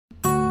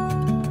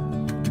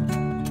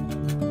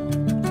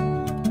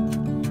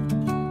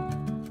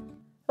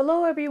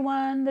Hello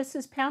everyone, this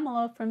is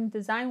Pamela from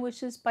Design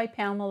Wishes by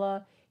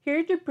Pamela,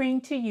 here to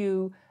bring to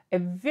you a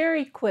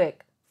very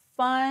quick,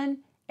 fun,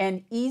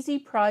 and easy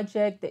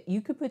project that you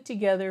could put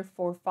together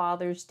for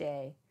Father's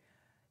Day.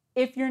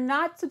 If you're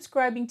not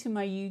subscribing to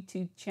my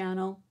YouTube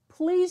channel,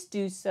 please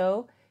do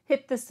so.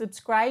 Hit the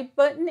subscribe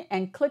button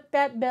and click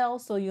that bell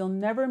so you'll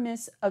never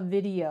miss a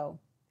video.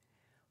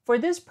 For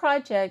this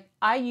project,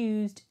 I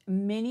used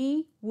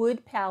mini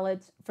wood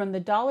pallets from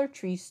the Dollar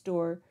Tree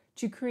store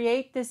to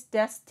create this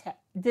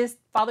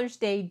Father's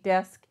Day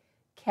desk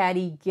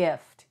caddy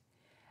gift.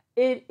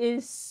 It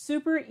is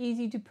super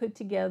easy to put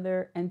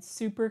together and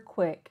super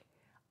quick.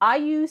 I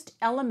used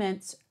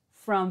elements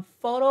from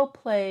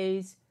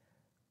Photoplay's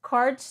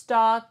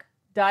cardstock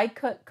die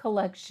cut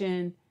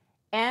collection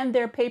and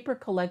their paper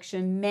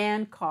collection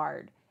Man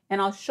Card.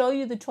 And I'll show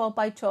you the 12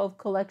 by 12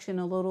 collection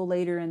a little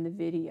later in the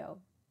video.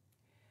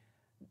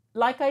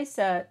 Like I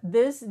said,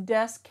 this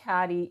desk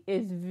caddy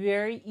is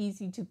very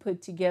easy to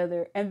put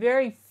together and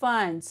very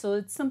fun. So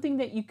it's something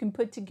that you can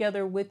put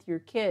together with your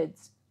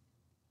kids.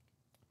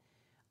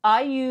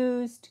 I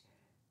used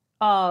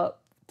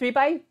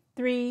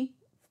 3x3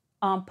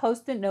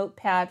 Post-it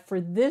notepad for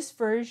this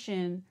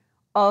version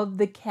of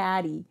the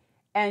caddy.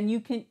 And you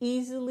can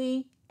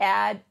easily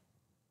add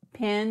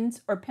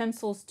pens or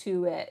pencils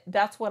to it.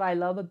 That's what I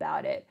love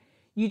about it.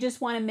 You just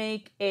want to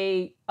make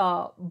a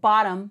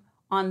bottom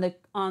on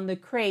the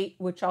crate,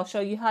 which I'll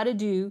show you how to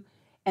do,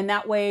 and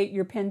that way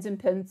your pens and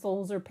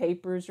pencils or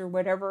papers or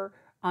whatever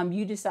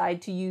you decide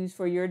to use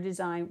for your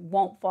design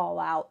won't fall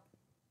out.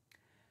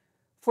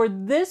 For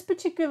this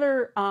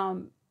particular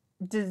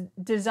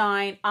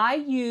design, I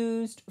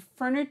used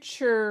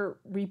furniture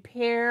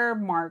repair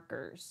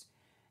markers,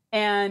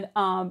 and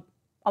a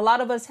lot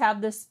of us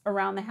have this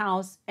around the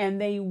house, and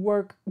they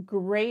work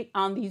great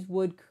on these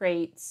wood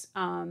crates.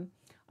 I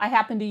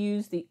happen to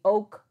use the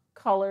oak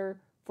color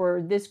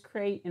for this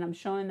crate, and I'm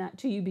showing that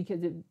to you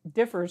because it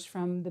differs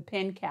from the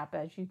pen cap,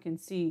 as you can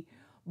see,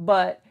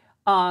 but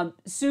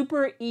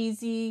super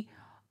easy.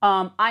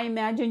 I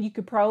imagine you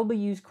could probably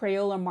use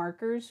Crayola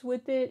markers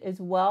with it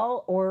as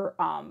well, or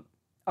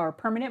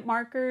permanent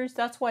markers.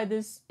 That's why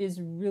this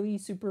is really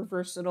super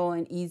versatile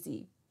and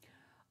easy.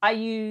 I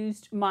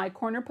used my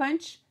corner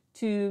punch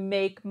to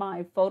make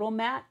my photo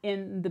mat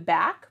in the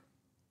back,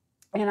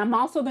 and I'm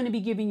also going to be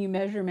giving you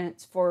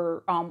measurements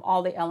for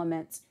all the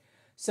elements.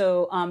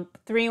 So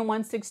 3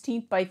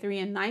 1/16 by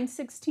 3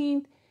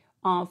 9/16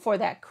 for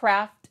that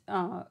craft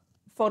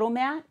photo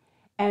mat,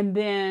 and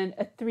then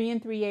a 3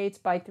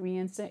 3/8 by 3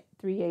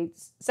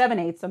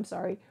 7/8, I'm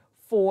sorry,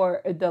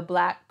 for the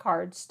black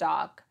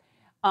cardstock.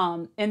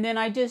 And then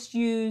I just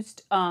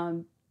used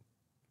a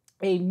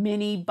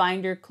mini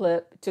binder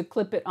clip to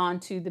clip it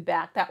onto the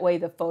back. That way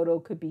the photo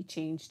could be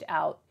changed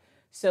out.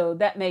 So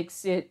that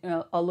makes it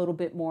a little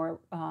bit more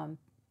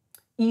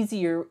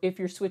easier if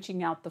you're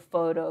switching out the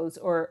photos,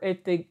 or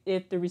if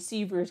the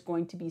receiver is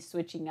going to be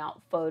switching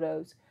out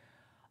photos.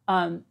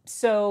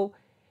 So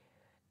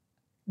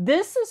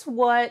this is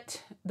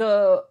what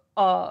the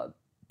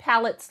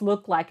palettes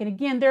look like, and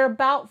again, they're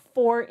about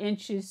 4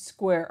 inches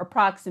square,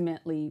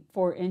 approximately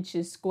 4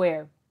 inches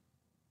square.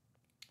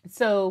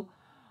 So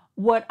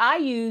what I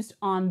used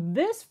on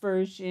this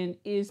version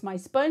is my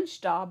sponge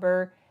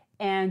dauber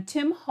and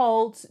Tim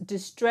Holtz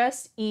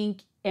Distress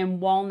Ink and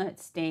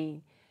Walnut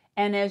Stain.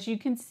 And as you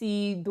can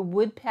see, the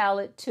wood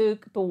palette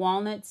took the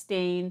walnut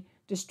stain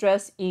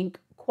distress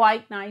ink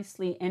quite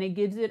nicely, and it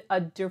gives it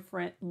a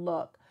different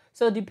look.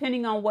 So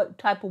depending on what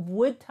type of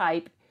wood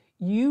type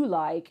you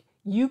like,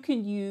 you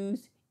can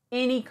use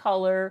any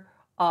color,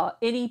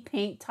 any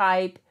paint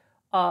type,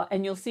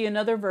 and you'll see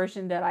another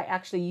version that I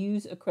actually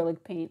use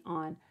acrylic paint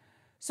on.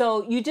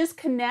 So you just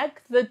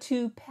connect the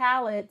two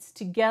palettes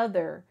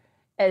together,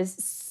 as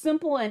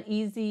simple and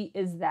easy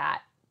as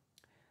that.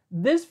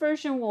 This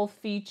version will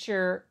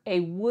feature a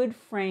wood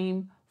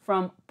frame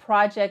from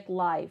Project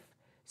Life.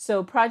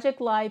 So Project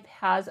Life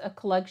has a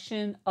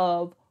collection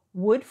of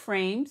wood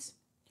frames,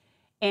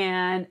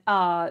 and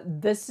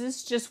this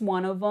is just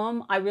one of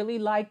them. I really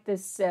like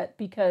this set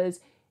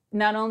because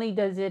not only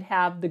does it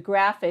have the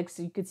graphics,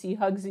 you could see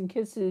hugs and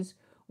kisses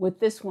with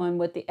this one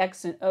with the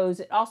X and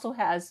O's, it also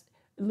has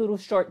little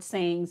short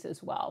sayings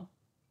as well.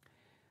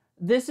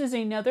 This is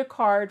another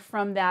card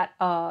from that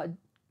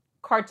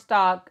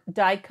cardstock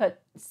die cut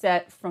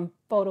set from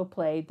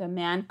Photoplay, the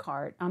Man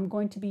Card. I'm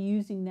going to be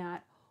using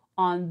that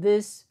on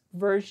this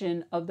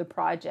version of the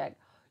project.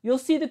 You'll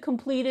see the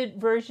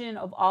completed version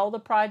of all the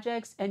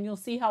projects, and you'll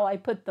see how I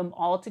put them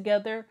all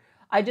together.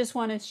 I just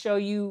want to show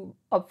you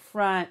up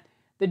front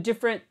the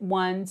different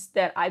ones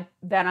that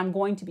I'm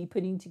going to be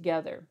putting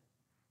together.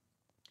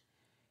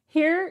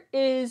 Here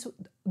is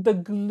the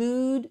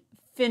glued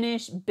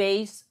finished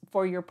base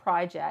for your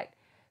project.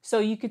 So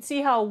you can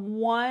see how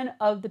one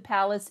of the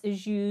palettes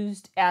is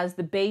used as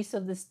the base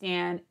of the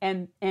stand,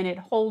 and it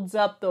holds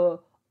up the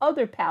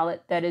other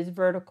palette that is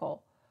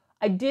vertical.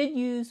 I did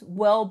use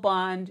Well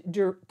Bond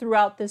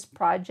throughout this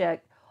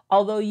project,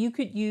 although you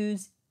could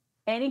use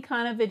any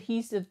kind of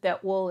adhesive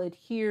that will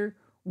adhere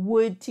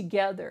wood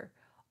together.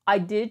 I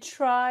did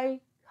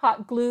try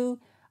hot glue.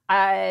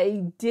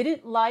 I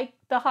didn't like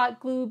the hot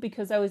glue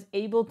because I was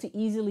able to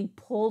easily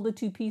pull the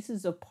two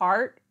pieces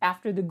apart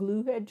after the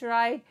glue had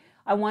dried.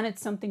 I wanted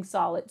something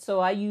solid, so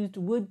I used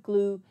wood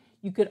glue.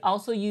 You could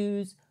also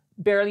use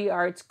Barely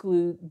Arts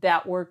glue.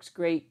 That works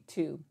great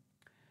too.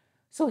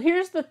 So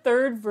here's the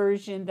third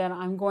version that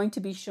I'm going to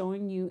be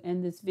showing you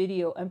in this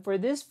video. And for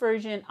this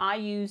version, I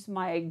used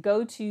my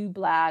go-to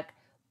black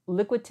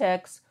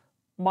Liquitex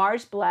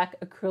Mars Black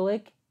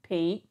acrylic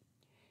paint.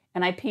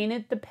 And I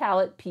painted the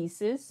palette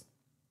pieces.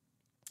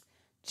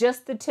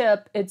 Just the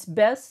tip, it's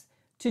best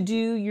to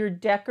do your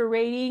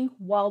decorating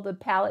while the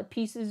palette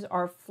pieces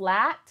are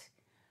flat.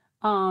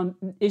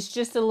 It's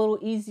just a little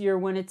easier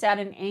when it's at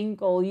an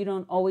angle. You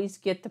don't always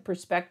get the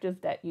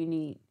perspective that you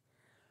need.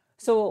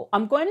 So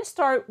I'm going to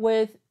start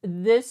with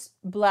this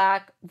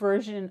black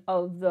version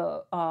of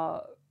the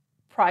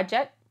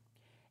project.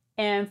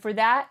 And for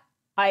that,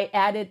 I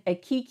added a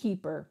key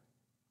keeper.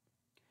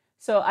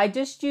 So I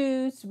just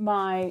used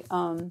my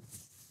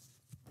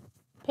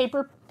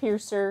paper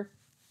piercer,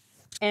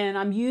 and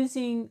I'm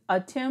using a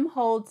Tim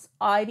Holtz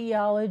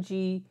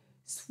Ideology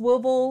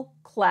swivel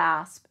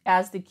clasp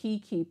as the key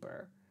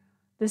keeper.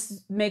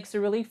 This makes a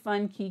really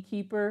fun key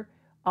keeper.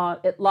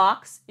 It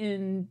locks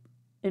in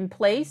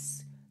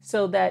place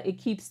so that it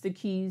keeps the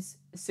keys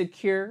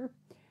secure.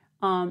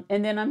 And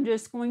then I'm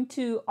just going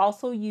to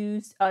also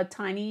use a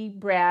tiny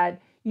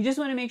brad. You just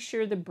want to make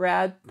sure the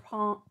brad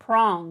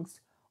prongs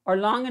are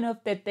long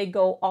enough that they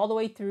go all the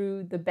way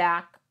through the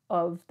back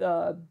of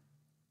the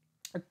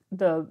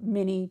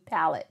mini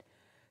palette.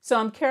 So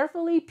I'm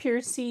carefully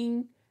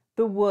piercing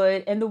the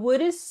wood, and the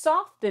wood is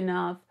soft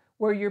enough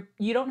where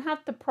you don't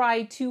have to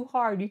pry too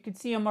hard. You can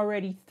see I'm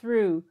already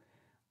through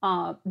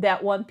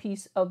that one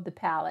piece of the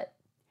palette.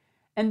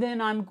 And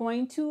then I'm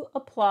going to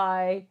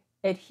apply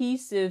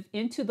adhesive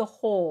into the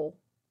hole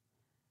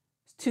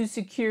to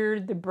secure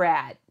the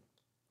brad.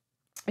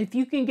 If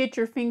you can get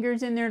your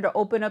fingers in there to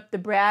open up the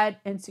brad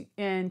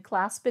and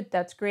clasp it,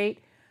 that's great.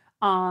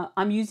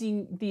 I'm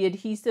using the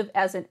adhesive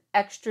as an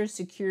extra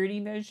security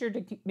measure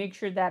to make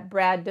sure that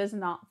brad does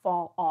not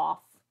fall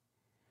off.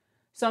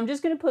 So I'm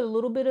just going to put a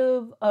little bit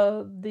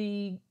of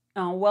the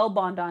Well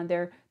Bond on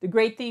there. The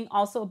great thing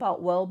also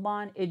about Well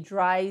Bond, it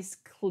dries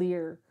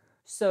clear.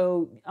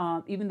 So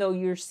even though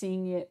you're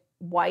seeing it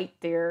white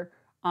there,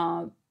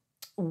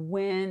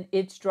 when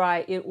it's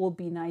dry, it will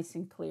be nice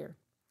and clear.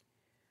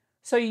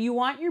 So you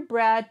want your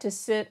brad to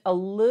sit a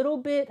little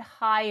bit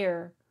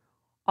higher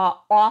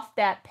off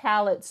that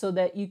palette so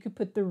that you could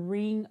put the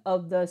ring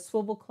of the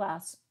swivel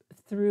clasp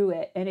through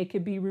it, and it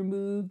could be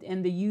removed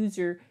and the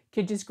user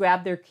could just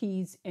grab their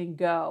keys and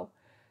go.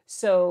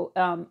 So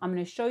I'm going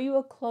to show you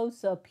a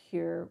close-up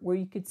here where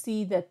you could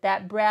see that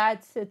that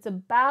brad sits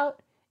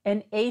about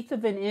 1/8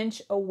 of an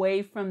inch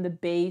away from the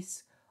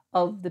base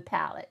of the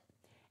palette.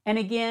 And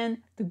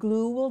again, the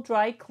glue will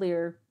dry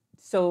clear,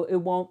 so it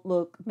won't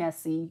look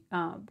messy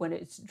when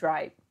it's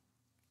dry.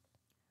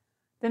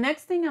 The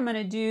next thing I'm going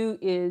to do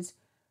is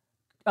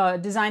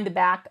design the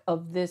back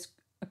of this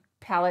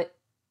palette,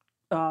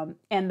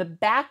 and the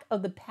back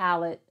of the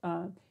palette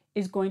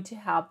is going to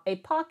have a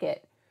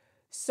pocket.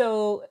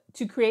 So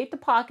to create the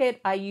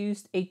pocket, I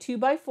used a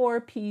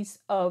 2x4 piece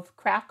of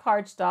craft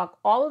cardstock.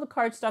 All of the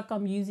cardstock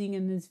I'm using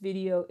in this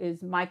video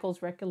is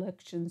Michael's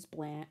Recollections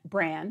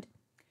brand.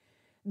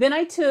 Then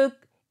I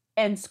took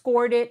and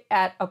scored it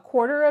at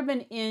 1/4 of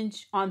an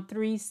inch on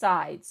 3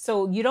 sides.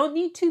 So you don't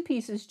need 2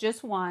 pieces,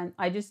 just one.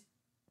 I just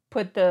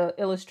put the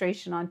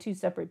illustration on 2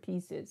 separate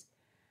pieces.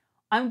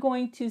 I'm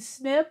going to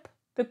snip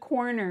the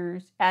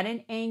corners at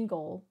an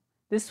angle.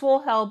 This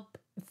will help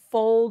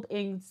fold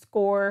and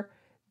score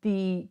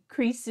the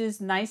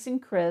creases nice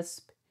and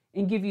crisp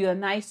and give you a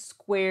nice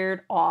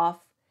squared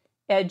off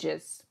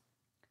edges.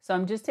 So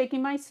I'm just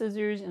taking my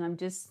scissors and I'm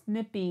just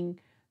snipping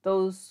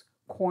those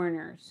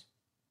corners.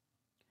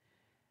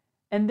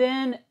 And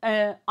then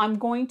I'm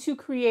going to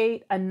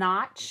create a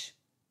notch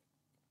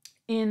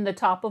in the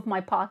top of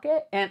my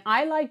pocket, and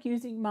I like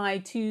using my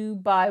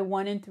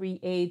 2x1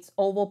 3/8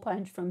 oval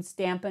punch from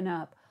Stampin'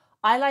 Up.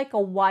 I like a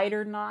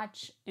wider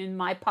notch in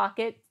my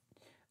pocket,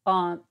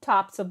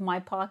 tops of my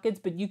pockets,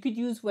 but you could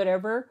use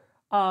whatever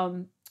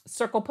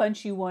circle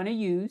punch you want to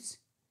use.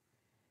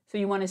 So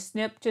you want to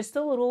snip just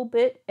a little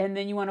bit, and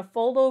then you want to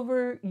fold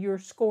over your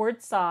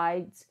scored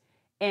sides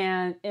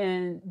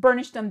and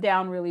burnish them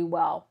down really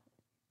well.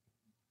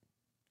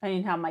 I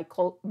didn't have my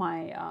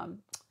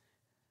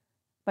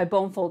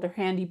bone folder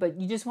handy, but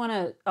you just want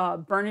to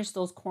burnish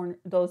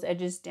those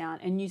edges down,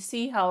 and you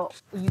see how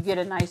you get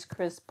a nice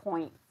crisp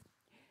point.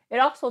 It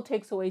also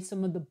takes away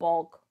some of the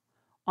bulk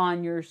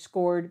on your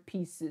scored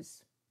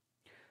pieces.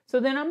 So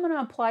then I'm going to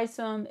apply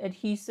some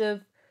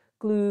adhesive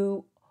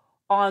glue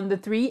on the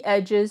 3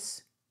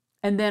 edges,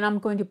 and then I'm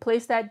going to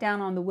place that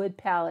down on the wood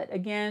palette.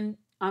 Again,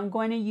 I'm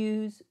going to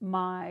use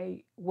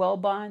my Well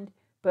Bond,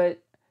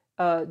 but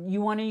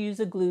you want to use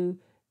a glue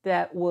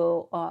that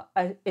will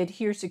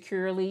adhere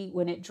securely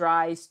when it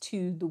dries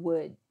to the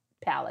wood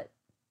palette.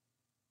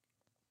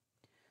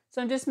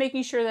 So I'm just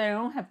making sure that I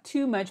don't have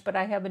too much, but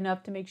I have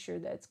enough to make sure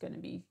that it's going to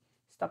be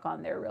stuck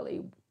on there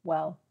really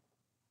well.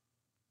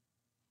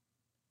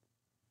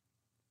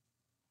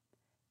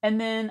 And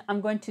then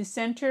I'm going to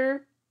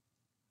center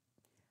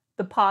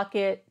the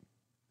pocket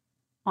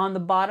on the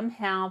bottom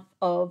half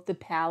of the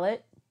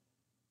palette.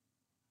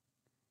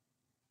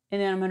 And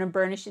then I'm going to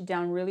burnish it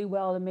down really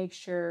well to make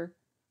sure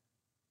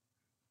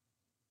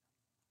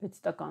it's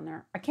stuck on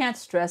there. I can't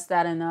stress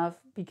that enough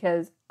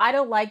because I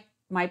don't like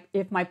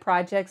if my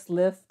projects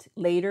lift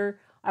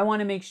later. I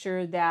want to make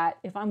sure that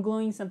if I'm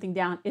gluing something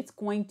down, it's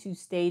going to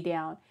stay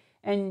down.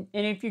 And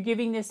if you're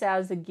giving this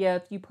as a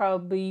gift, you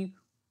probably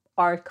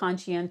are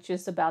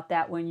conscientious about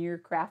that when you're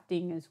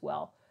crafting as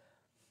well.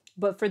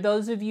 But for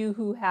those of you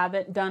who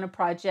haven't done a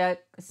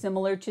project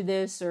similar to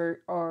this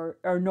or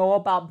know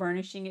about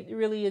burnishing, it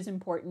really is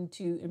important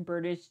to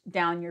burnish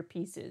down your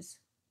pieces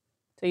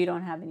so you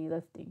don't have any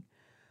lifting.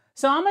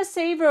 So I'm a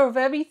saver of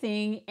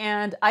everything,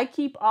 and I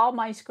keep all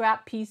my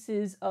scrap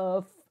pieces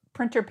of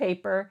printer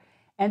paper.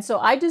 And so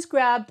I just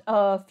grabbed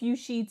a few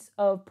sheets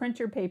of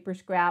printer paper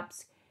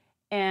scraps,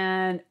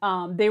 and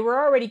they were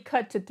already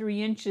cut to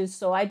 3 inches.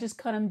 So I just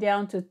cut them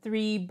down to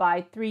 3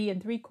 by 3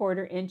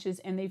 3/4 inches,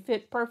 and they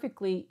fit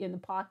perfectly in the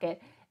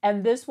pocket.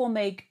 And this will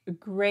make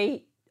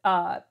great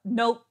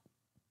note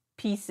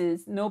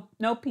pieces,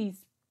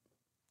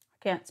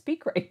 can't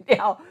speak right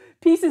now,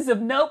 pieces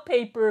of note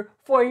paper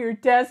for your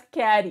desk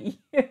caddy.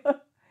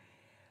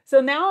 So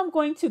now I'm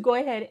going to go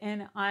ahead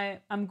and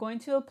I'm going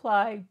to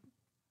apply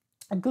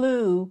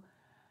glue.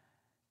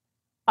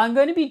 I'm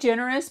going to be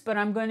generous, but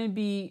I'm going to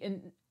be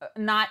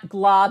not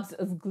globs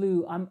of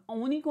glue. I'm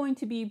only going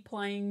to be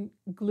applying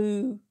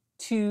glue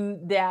to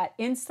that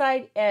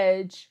inside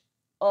edge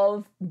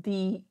of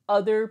the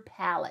other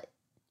palette.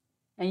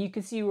 And you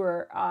can see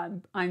where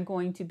I'm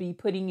going to be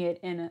putting it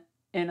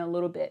in a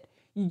little bit.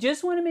 You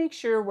just want to make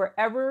sure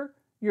wherever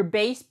your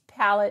base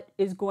palette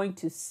is going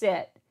to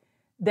sit,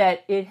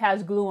 that it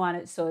has glue on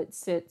it so it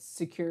sits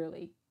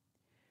securely.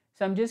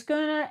 So I'm just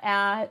going to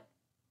add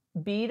a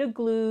bead of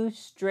glue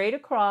straight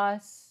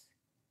across,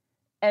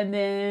 and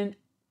then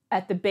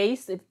at the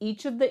base of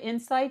each of the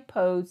inside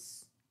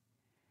posts,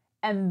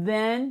 and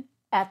then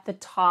at the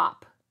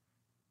top.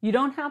 You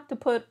don't have to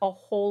put a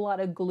whole lot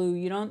of glue.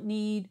 You don't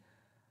need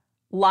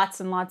lots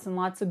and lots and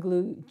lots of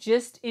glue,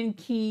 just in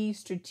key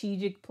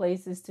strategic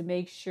places to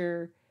make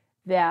sure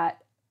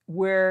that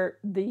where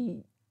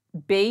the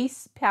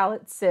base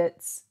palette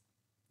sits,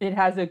 it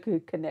has a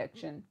good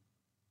connection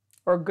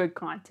or good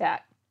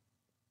contact.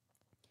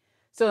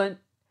 So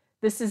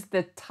this is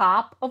the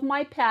top of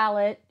my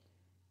palette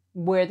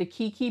where the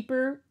key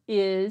keeper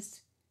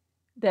is,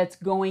 that's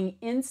going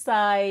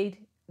inside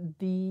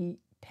the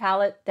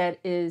palette that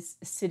is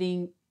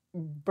sitting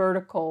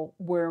vertical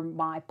where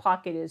my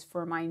pocket is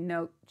for my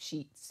note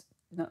sheets,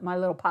 my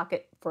little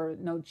pocket for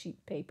note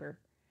sheet paper.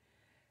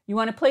 You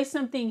want to place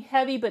something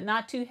heavy but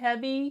not too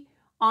heavy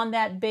on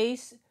that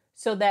base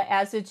so that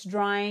as it's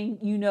drying,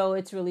 you know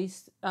it's really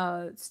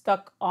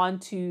stuck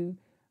onto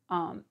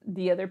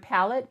the other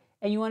palette.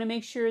 And you want to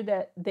make sure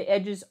that the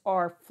edges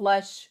are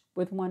flush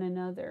with one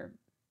another.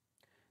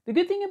 The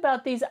good thing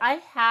about these, I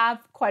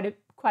have quite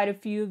a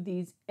few of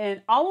these,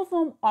 and all of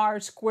them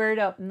are squared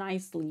up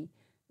nicely.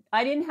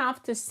 I didn't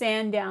have to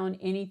sand down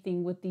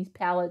anything with these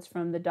palettes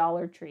from the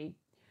Dollar Tree.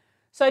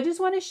 So I just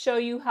want to show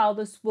you how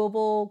the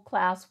swivel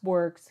clasp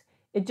works.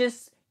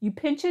 You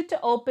pinch it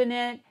to open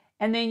it,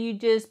 and then you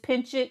just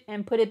pinch it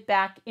and put it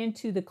back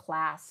into the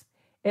clasp.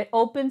 It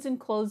opens and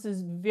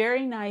closes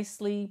very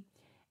nicely.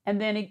 And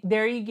then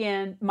there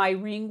again, my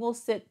ring will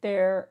sit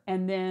there,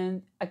 and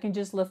then I can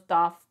just lift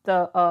off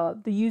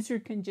the user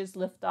can just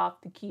lift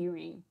off the key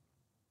ring.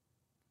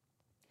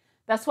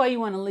 That's why you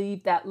want to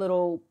leave that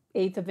little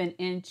 1/8 of an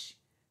inch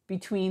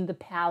between the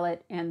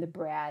palette and the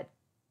brad.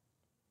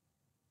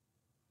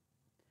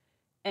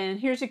 And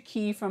here's a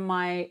key from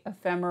my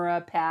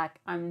ephemera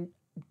pack. I'm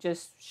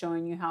just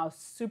showing you how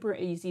super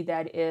easy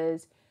that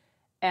is.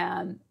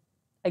 And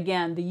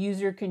again, the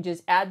user can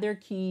just add their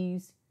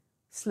keys,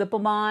 slip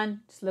them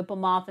on, slip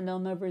them off, and they'll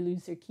never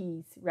lose their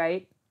keys,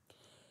 right?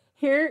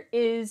 Here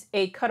is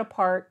a cut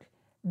apart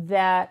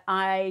that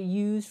I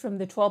use from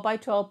the 12 by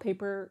 12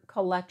 paper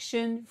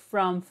collection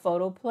from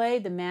Photoplay,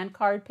 the man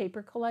card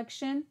paper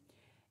collection.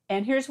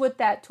 And here's what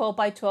that 12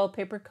 by 12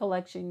 paper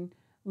collection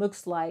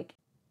looks like.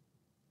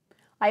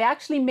 I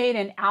actually made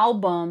an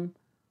album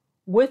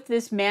with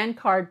this man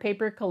card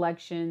paper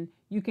collection.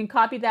 You can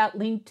copy that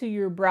link to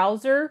your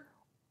browser,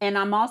 and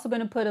I'm also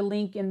going to put a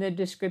link in the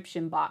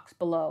description box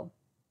below.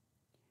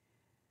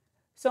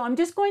 So I'm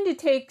just going to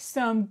take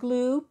some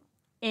glue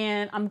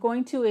and I'm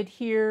going to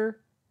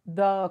adhere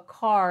the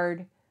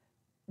card,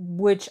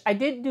 which I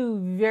didn't do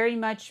very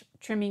much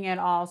trimming at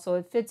all, so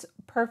it fits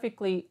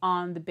perfectly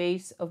on the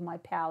base of my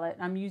palette.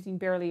 I'm using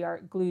Barely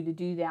Art glue to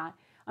do that.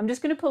 I'm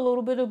just going to put a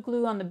little bit of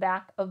glue on the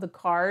back of the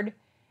card,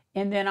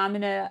 and then I'm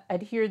going to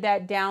adhere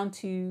that down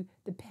to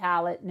the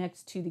palette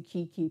next to the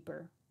key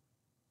keeper.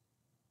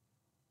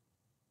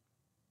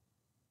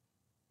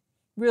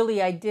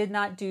 Really, I did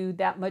not do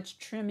that much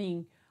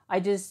trimming. I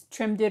just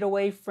trimmed it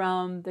away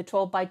from the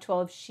 12 by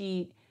 12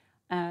 sheet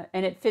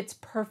and it fits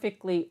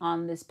perfectly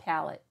on this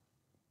palette.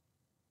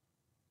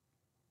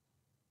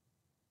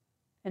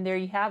 And there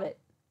you have it.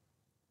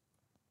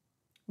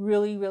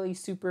 Really, really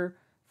super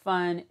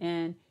fun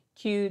and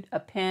cute. A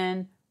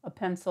pen, a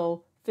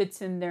pencil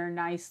fits in there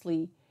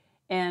nicely.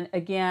 And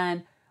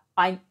again,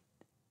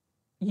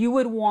 you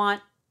would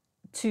want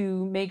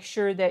to make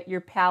sure that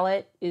your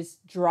palette is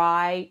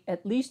dry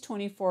at least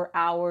 24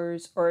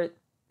 hours or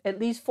at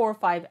least 4 or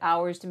 5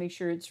 hours to make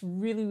sure it's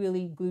really,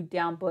 really glued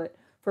down. But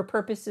for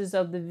purposes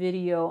of the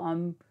video,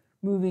 I'm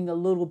moving a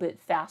little bit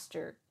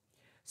faster.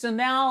 So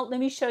now let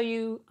me show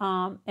you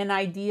an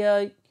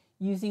idea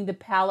using the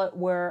palette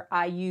where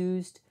I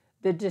used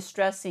the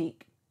distress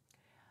ink.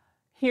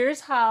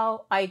 Here's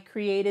how I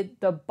created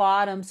the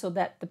bottom so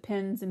that the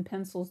pens and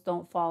pencils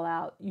don't fall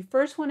out. You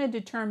first want to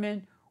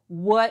determine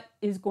what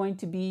is going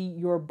to be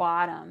your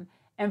bottom.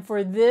 And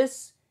for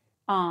this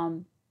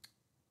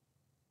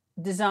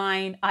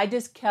design, I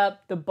just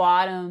kept the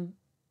bottom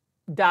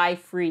dye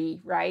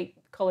free, right?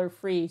 Color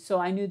free. So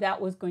I knew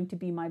that was going to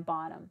be my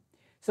bottom.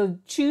 So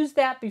choose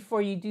that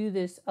before you do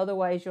this.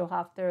 Otherwise, you'll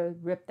have to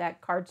rip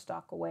that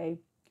cardstock away.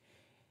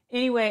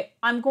 Anyway,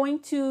 I'm going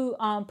to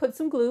put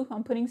some glue.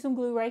 I'm putting some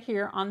glue right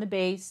here on the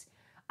base.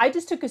 I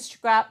just took a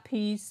scrap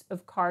piece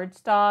of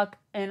cardstock,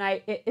 and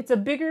it's a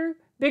bigger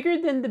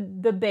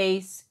than the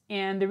base.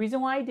 And the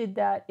reason why I did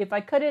that, if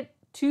I cut it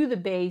to the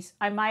base,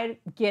 I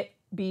might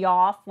be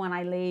off when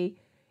I lay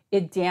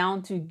it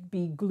down to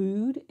be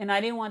glued, and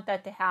I didn't want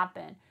that to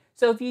happen.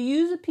 So if you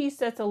use a piece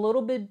that's a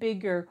little bit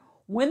bigger,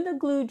 when the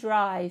glue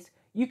dries,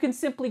 you can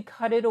simply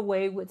cut it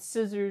away with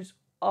scissors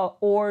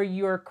or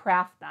your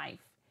craft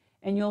knife.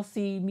 And you'll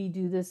see me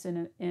do this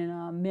in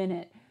a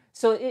minute.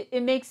 So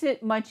it makes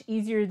it much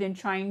easier than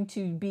trying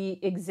to be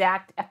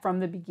exact from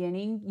the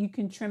beginning. You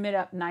can trim it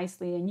up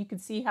nicely, and you can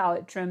see how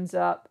it trims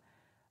up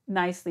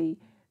nicely.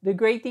 The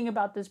great thing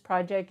about this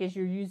project is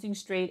you're using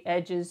straight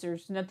edges.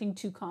 There's nothing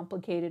too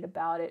complicated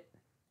about it.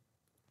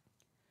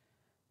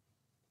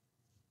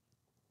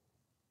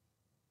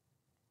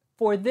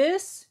 For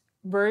this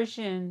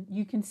version,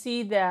 you can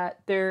see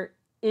that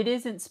it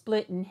isn't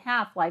split in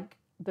half like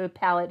the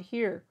palette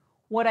here.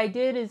 What I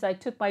did is I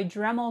took my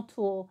Dremel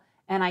tool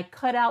and I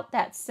cut out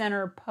that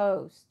center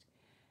post.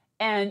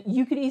 And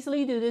you could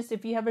easily do this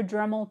if you have a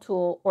Dremel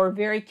tool or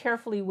very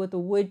carefully with a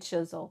wood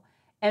chisel.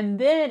 And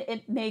then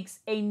it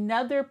makes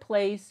another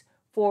place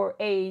for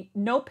a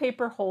note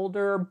paper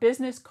holder or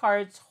business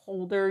cards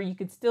holder. You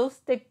could still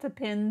stick the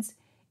pins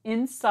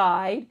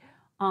inside,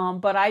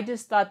 but I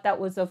just thought that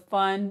was a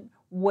fun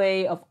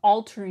way of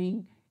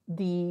altering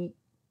the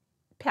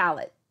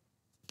palette.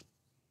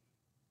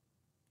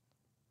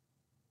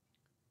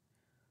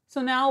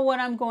 So now what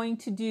I'm going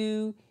to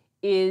do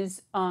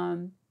is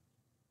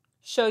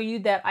show you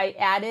that I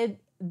added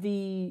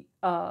the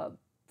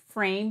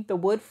frame, the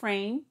wood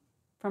frame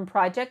from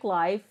Project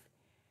Life.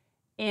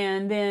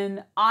 And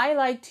then I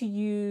like to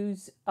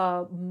use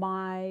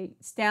my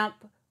stamp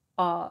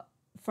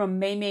from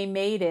May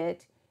Made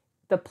It,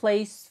 the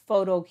place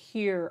photo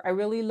here. I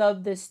really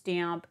love this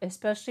stamp,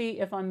 especially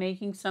if I'm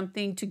making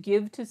something to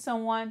give to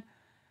someone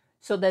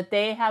so that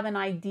they have an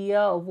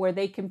idea of where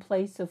they can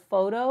place a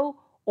photo,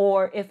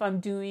 or if I'm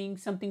doing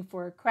something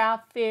for a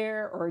craft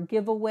fair or a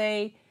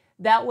giveaway.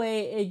 That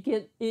way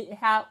it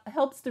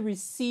helps the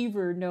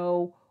receiver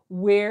know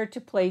where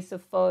to place a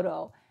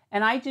photo.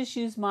 And I just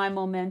use my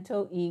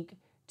Memento ink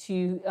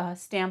to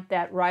stamp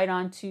that right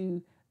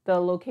onto the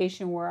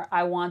location where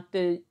I want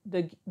the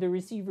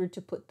receiver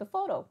to put the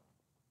photo.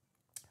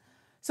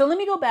 So let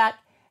me go back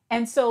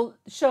and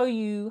show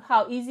you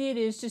how easy it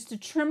is just to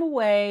trim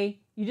away.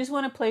 You just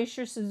want to place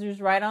your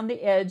scissors right on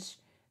the edge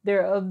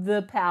there of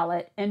the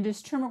palette and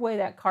just trim away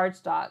that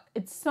cardstock.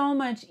 It's so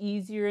much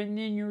easier, and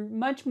then you're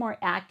much more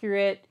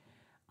accurate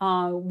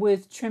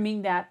with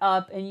trimming that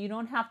up, and you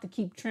don't have to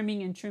keep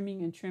trimming and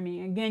trimming and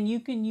trimming. Again, you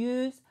can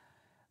use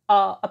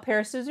a pair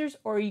of scissors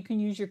or you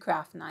can use your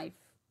craft knife.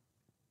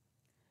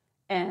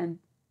 And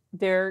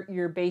there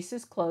your base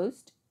is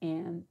closed,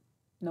 and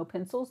no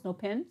pencils, no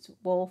pens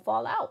will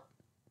fall out.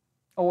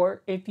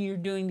 Or if you're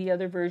doing the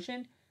other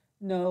version,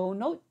 no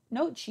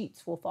note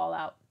sheets will fall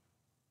out.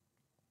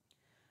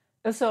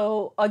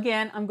 So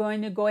again, I'm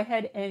going to go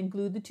ahead and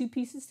glue the two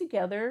pieces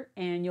together,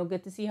 and you'll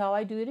get to see how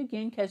I do it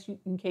again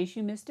in case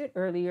you missed it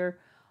earlier.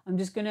 I'm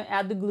just going to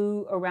add the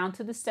glue around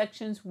to the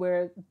sections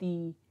where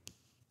the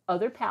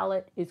other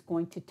palette is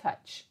going to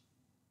touch.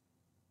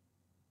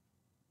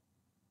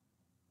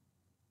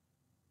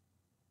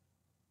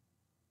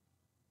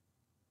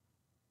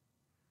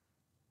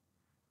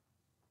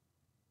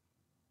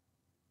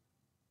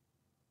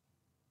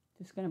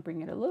 Just going to bring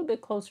it a little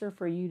bit closer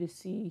for you to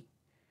see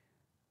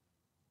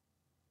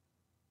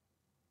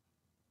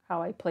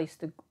how I place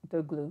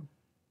the glue.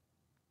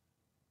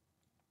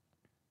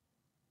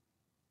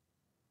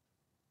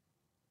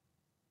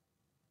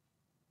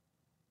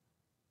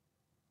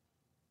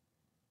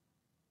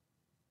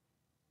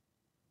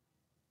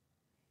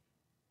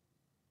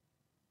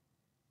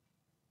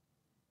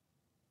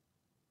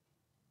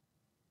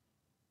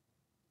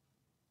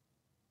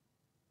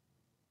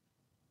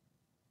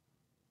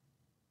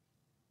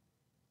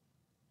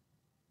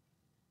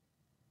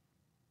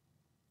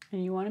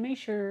 And you want to make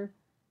sure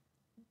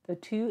the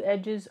two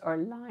edges are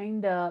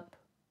lined up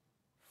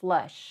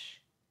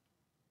flush.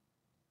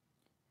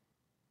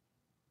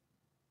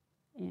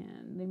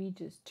 And let me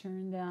just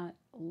turn that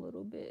a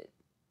little bit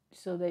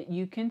so that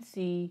you can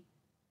see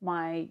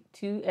my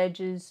two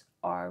edges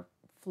are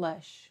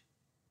flush.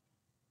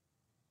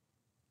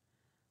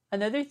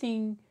 Another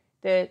thing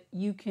that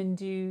you can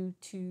do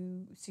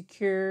to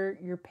secure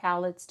your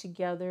palettes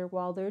together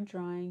while they're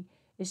drying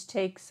is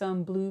take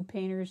some blue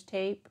painter's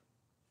tape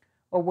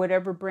or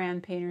whatever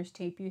brand painter's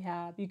tape you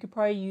have. You could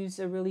probably use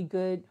a really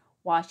good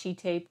washi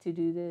tape to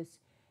do this,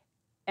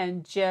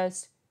 and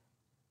just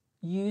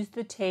use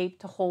the tape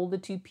to hold the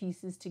two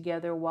pieces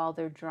together while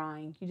they're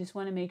drying. You just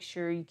want to make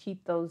sure you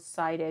keep those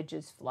side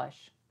edges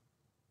flush.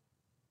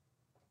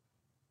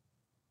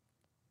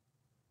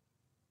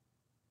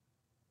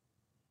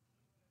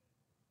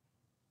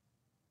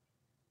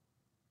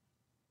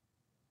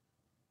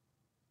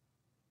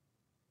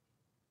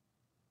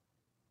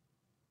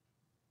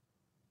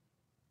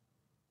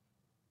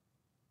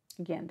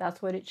 Again,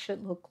 that's what it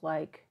should look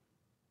like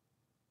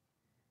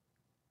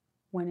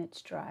when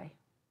it's dry.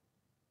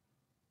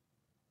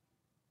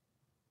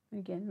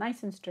 Again,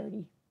 nice and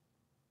sturdy.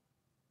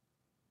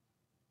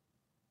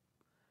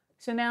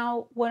 So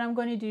now what I'm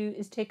going to do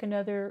is take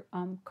another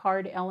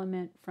card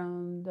element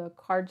from the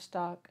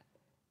cardstock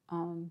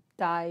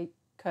die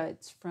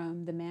cuts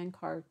from the Man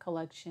Card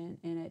collection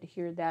and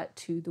adhere that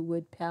to the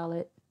wood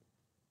palette.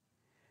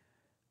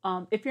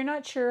 If you're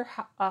not sure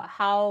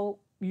how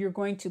you're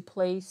going to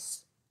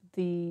place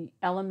the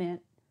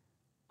element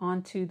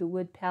onto the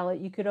wood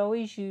palette, you could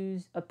always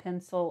use a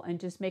pencil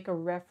and just make a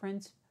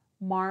reference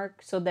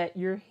mark so that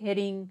you're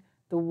hitting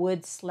the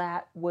wood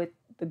slat with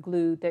the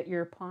glue that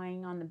you're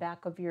applying on the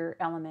back of your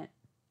element.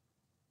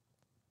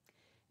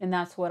 And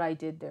that's what I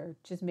did there,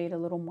 just made a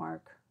little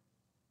mark.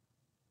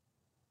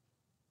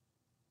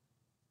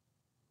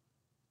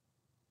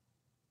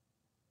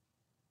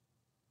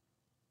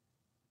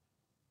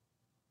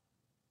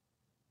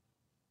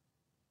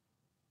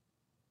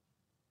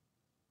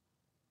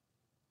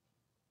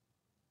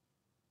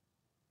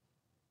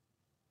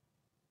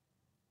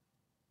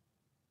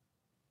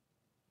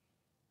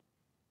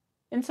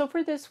 And so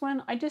for this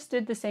one, I just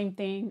did the same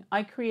thing.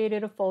 I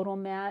created a photo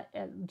mat,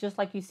 just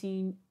like you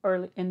seen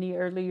in the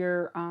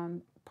earlier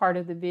part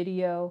of the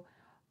video.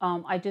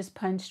 I just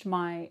punched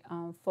my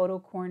photo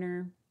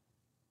corner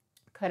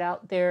cut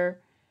out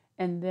there,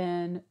 and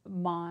then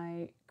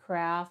my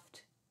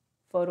craft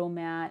photo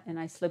mat, and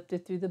I slipped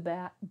it through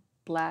the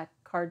black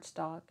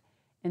cardstock.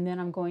 And then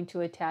I'm going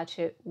to attach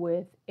it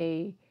with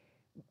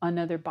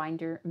another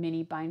binder,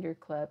 mini binder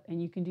clip.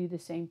 And you can do the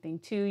same thing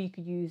too. You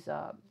could use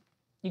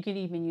you could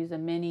even use a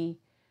mini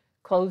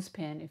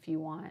clothespin if you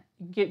want.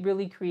 You can get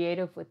really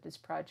creative with this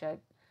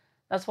project.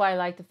 That's why I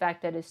like the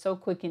fact that it's so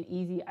quick and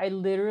easy. I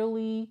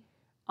literally,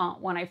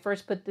 when I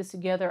first put this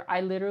together, I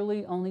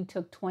literally only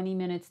took 20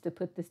 minutes to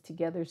put this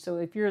together. So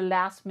if you're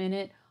last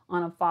minute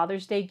on a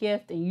Father's Day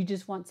gift and you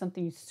just want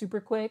something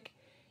super quick,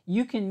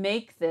 you can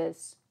make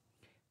this,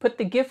 put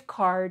the gift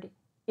card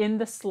in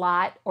the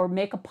slot or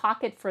make a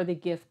pocket for the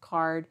gift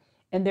card.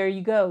 And there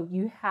you go.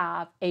 You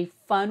have a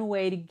fun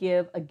way to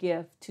give a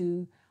gift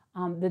to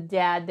the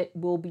dad that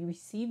will be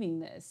receiving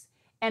this.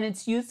 And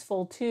it's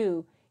useful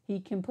too. He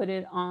can put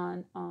it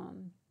on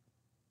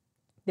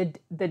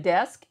the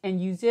desk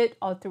and use it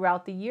all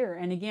throughout the year.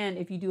 And again,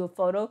 if you do a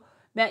photo,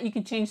 Matt, you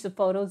can change the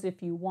photos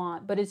if you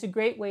want. But it's a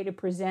great way to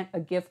present a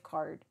gift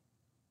card.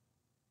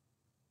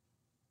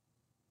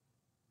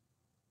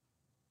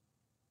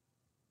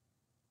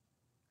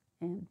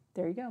 And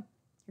there you go.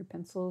 Your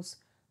pencils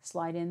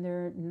slide in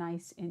there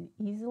nice and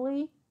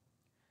easily.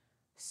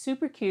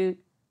 Super cute,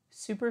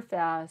 super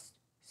fast,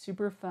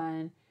 super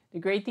fun. The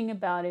great thing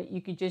about it, you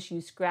could just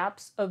use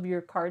scraps of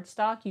your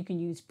cardstock. You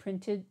can use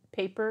printed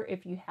paper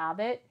if you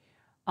have it.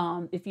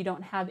 If you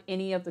don't have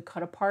any of the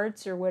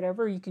cut-aparts or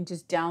whatever, you can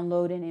just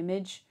download an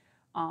image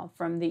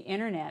from the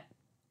internet.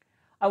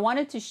 I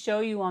wanted to show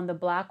you on the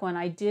black one,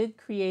 I did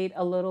create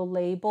a little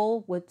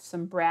label with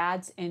some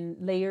brads and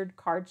layered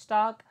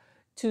cardstock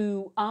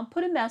to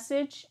put a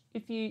message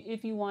if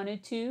you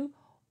wanted to,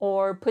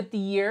 or put the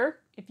year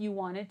if you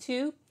wanted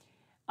to.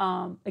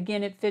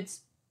 Again, it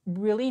fits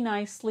really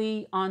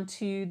nicely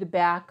onto the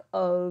back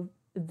of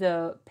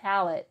the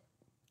palette.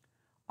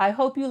 I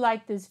hope you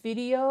liked this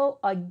video.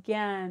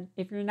 Again,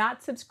 if you're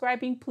not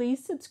subscribing,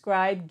 please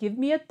subscribe. Give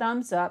me a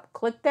thumbs up.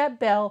 Click that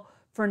bell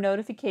for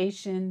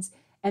notifications.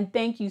 And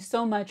thank you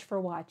so much for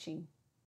watching.